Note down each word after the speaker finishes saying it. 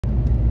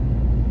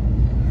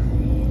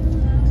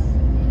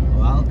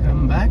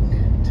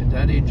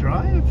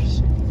drives.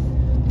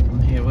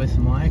 I'm here with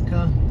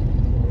Micah.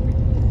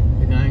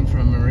 We're going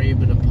from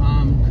Mariba to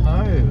Palm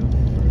Cove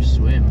for a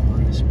swim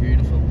on this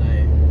beautiful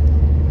day.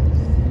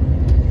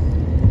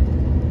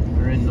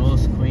 We're in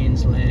North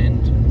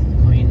Queensland,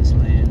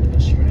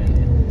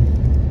 Australia.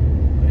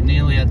 We're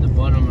nearly at the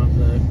bottom of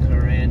the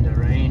Kuranda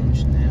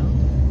Range now.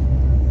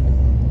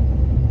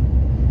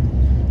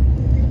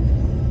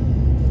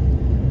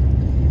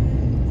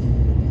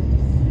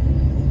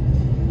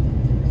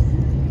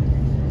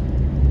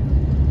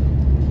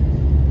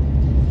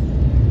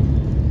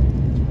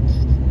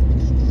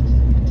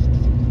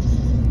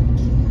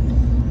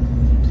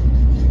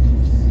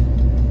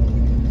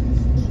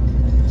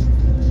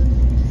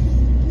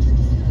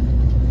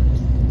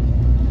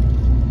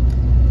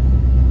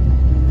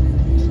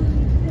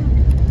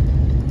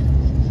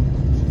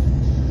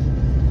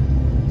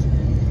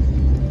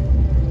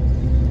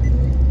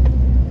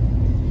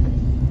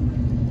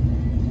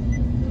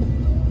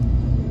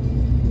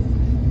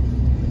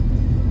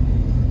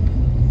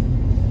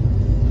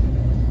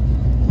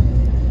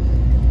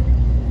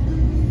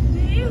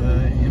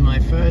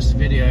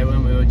 Video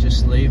when we were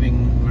just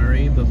leaving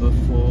Mariba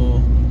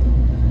before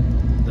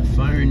the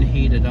phone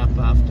heated up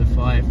after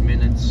 5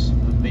 minutes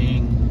of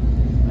being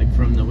like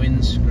from the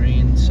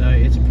windscreen, so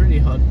it's a pretty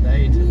hot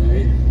day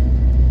today.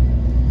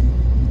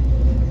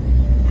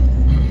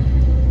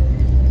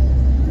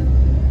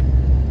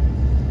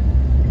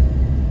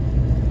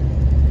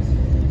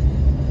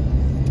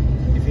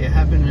 If you're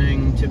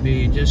happening to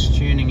be just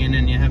tuning in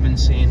and you haven't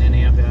seen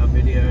any of our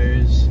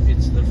videos,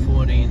 it's the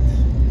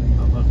 14th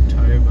of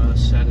October,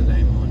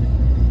 Saturday morning.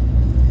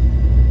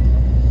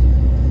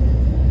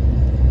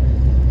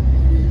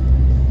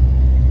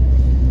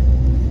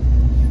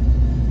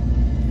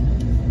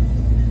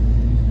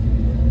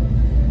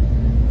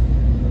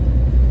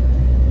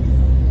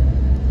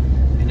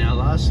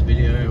 Last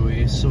video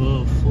we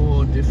saw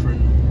 4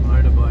 different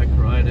motorbike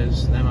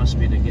riders. They must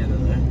be together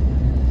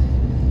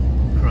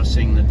though,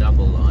 crossing the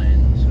double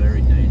lines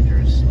very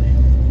dangerously.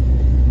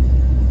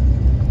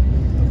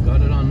 I've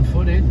got it on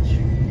footage.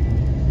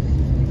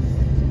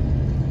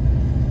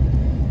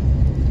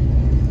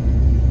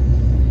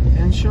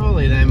 And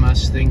surely they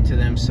must think to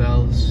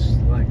themselves,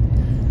 like,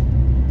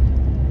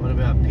 what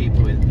about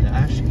people with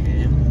dash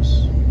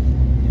cams?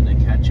 Can they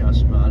catch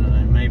us? But I don't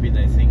know, maybe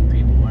they think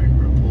people won't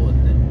report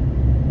them.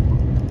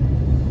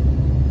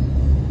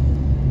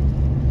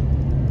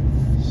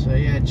 So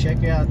yeah,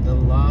 check out the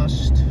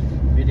last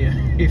video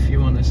if you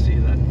want to see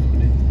that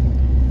footage.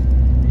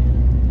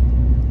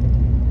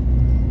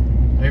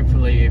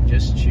 Hopefully you've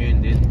just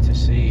tuned in to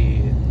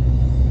see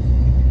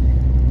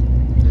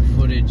the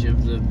footage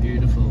of the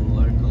beautiful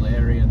local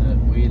area that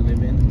we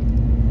live in.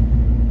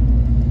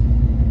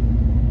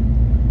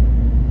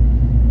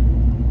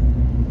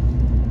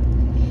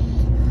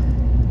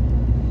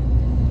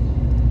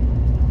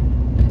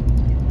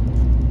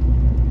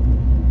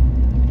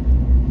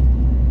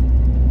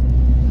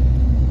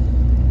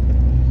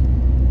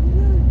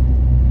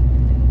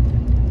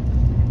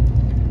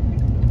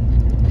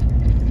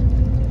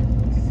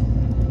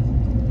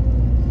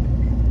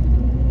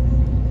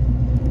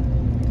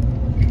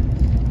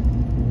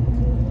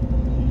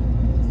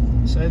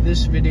 So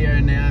this video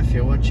now, if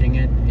you're watching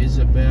it, is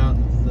about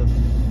the,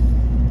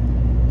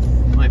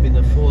 might be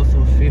the 4th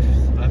or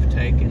 5th I've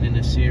taken in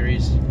a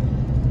series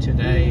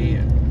today,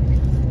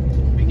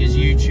 because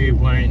YouTube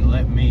won't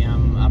let me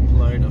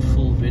upload a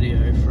full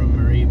video from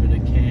Mariba to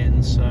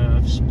Cairns, so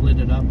I've split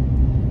it up,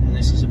 and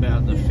this is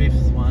about the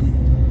 5th one.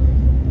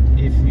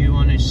 If you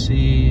want to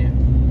see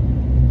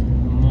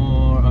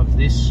more of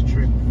this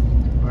trip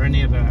or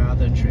any of our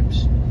other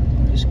trips,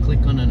 just click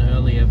on an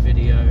earlier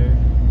video.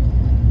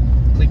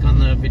 Click on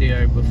the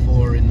video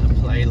before in the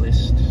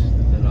playlist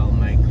that I'll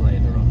make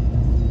later on.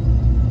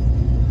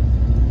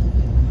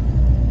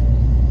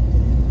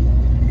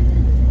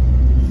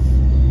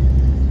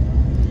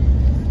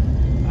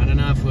 I don't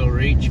know if we'll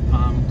reach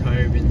Palm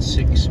Cove in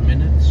 6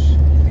 minutes.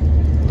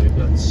 We've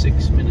got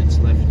 6 minutes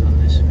left on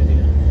this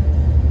video.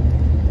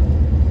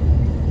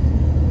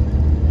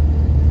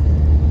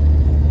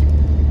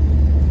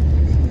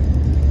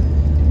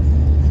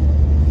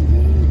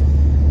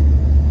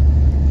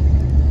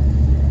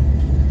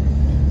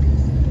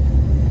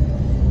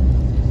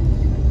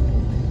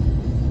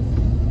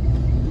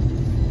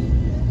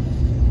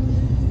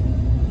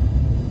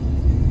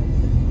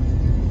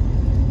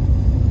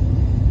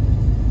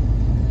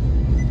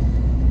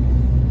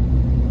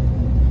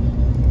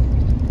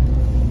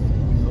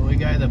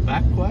 The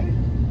back way?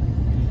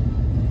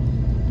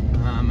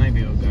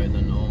 Maybe we'll go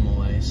the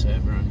normal way so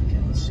everyone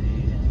can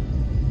see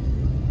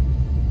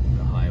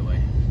the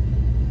highway.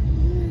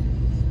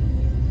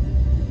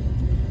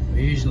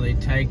 We usually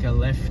take a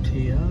left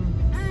here.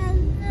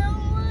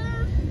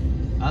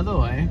 Other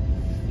way?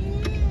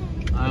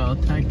 I'll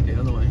take the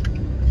other way.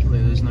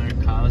 Hopefully there's no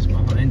cars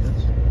behind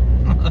us.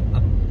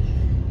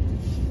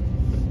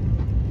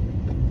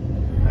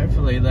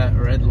 Hopefully that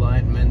red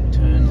light meant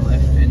turn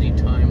left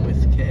anytime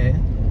with care.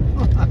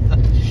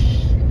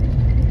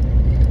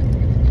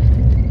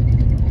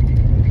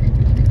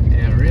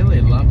 Yeah,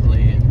 really low.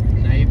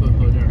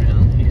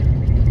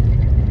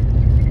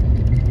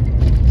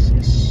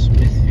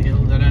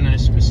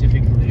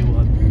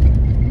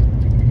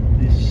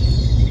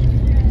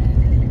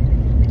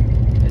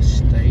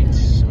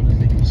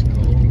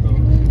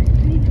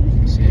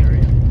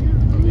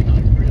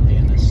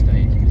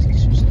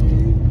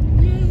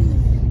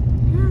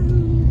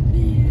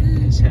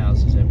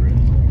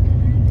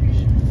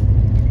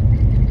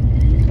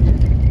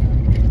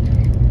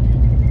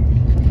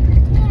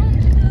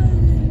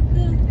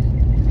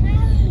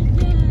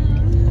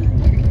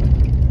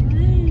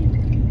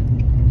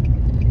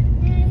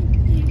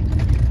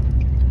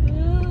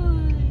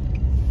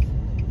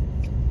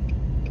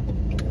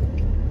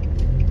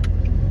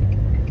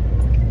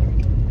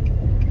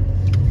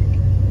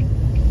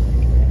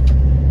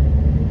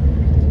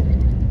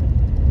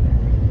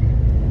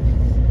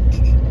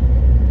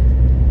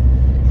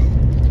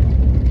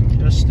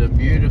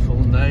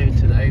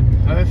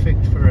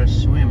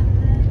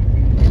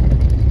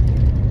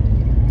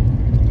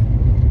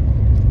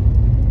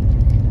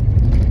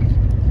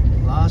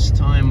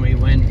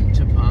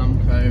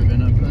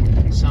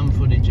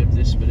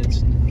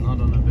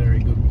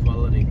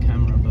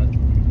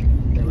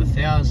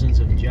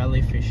 thousands of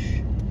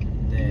jellyfish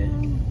there.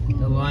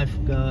 The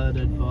lifeguard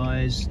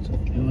advised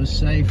it was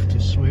safe to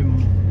swim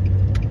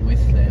with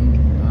them.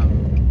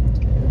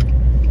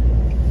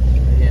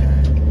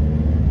 Yeah.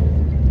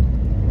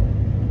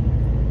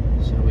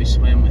 So we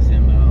swam with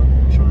them, but I'll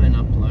try and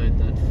upload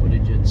that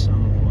footage at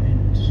some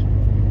point.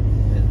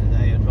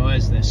 They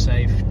advise they're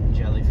safe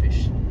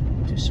jellyfish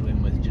to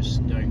swim with,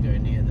 just don't go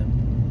near them.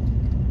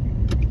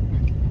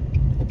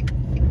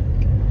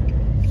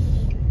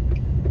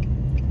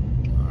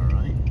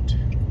 Alright.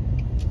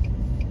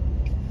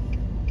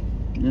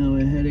 Now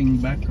we're heading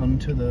back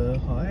onto the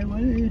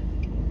highway.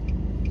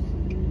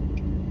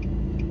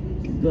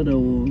 We've got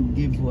to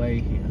give way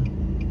here.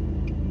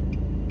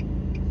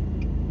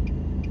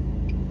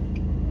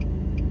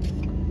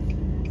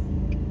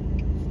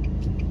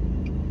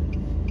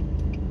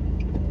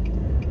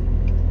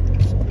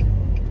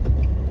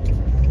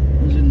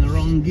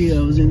 Gear,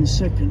 I was in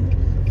second,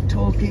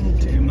 talking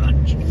too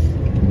much.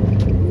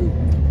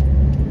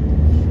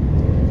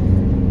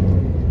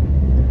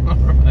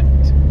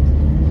 Alright.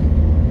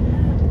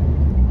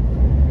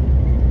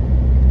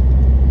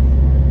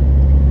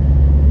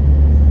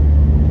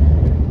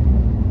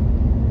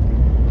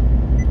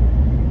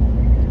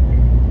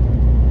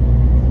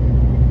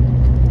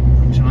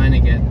 I'm trying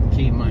to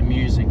keep my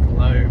music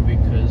low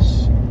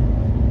because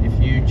if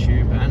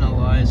YouTube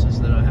analyzes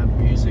that I have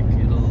music,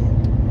 it'll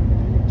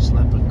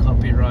slap a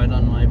copyright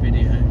on my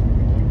video.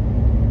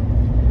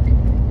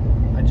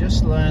 I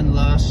just learned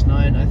last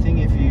night, I think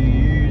if you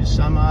use,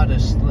 some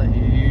artists let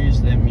you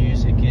use their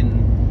music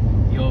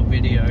in your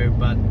video,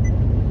 but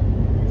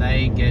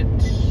they get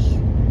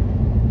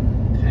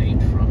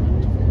paid from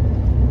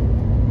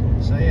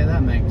it. So yeah,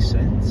 that makes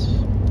sense,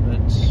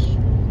 but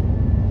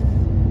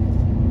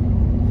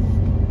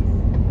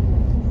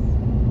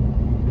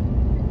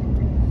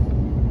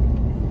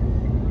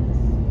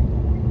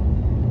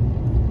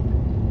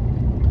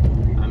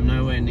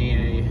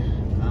near,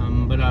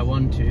 but I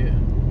want to.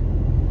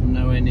 I'm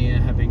nowhere near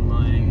having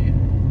my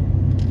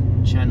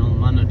channel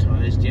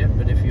monetized yet,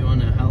 but if you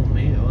want to help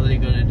me, all you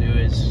got to do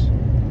is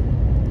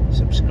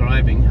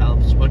subscribing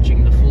helps,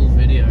 watching the full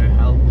video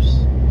helps,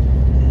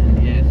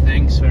 and yeah,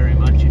 thanks very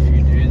much if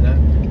you do that.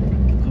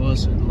 Of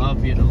course, I'd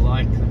love you to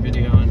like the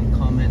video and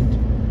comment.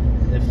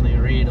 Definitely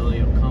read all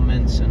your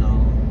comments and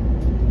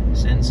I'll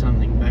send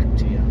something back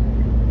to you.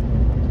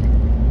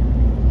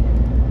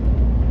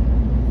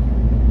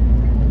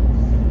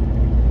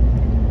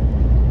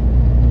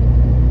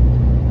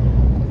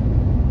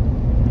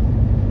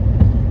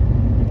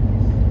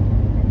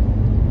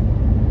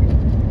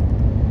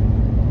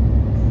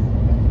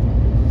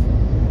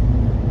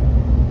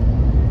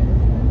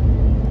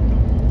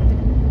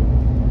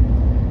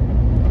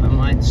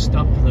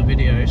 Stop the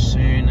video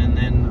soon and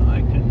then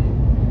I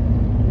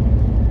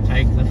can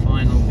take the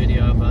final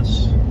video of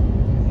us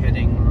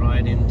heading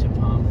right into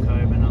Palm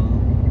Cove, and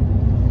I'll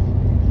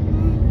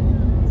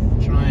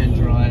try and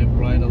drive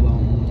right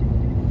along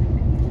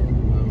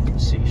the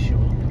seashore.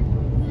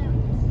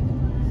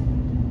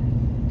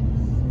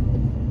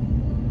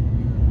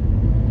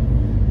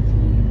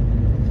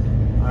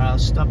 Alright, I'll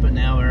stop it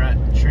now. We're at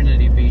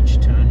Trinity Beach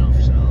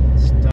turnoff, so I'll stop.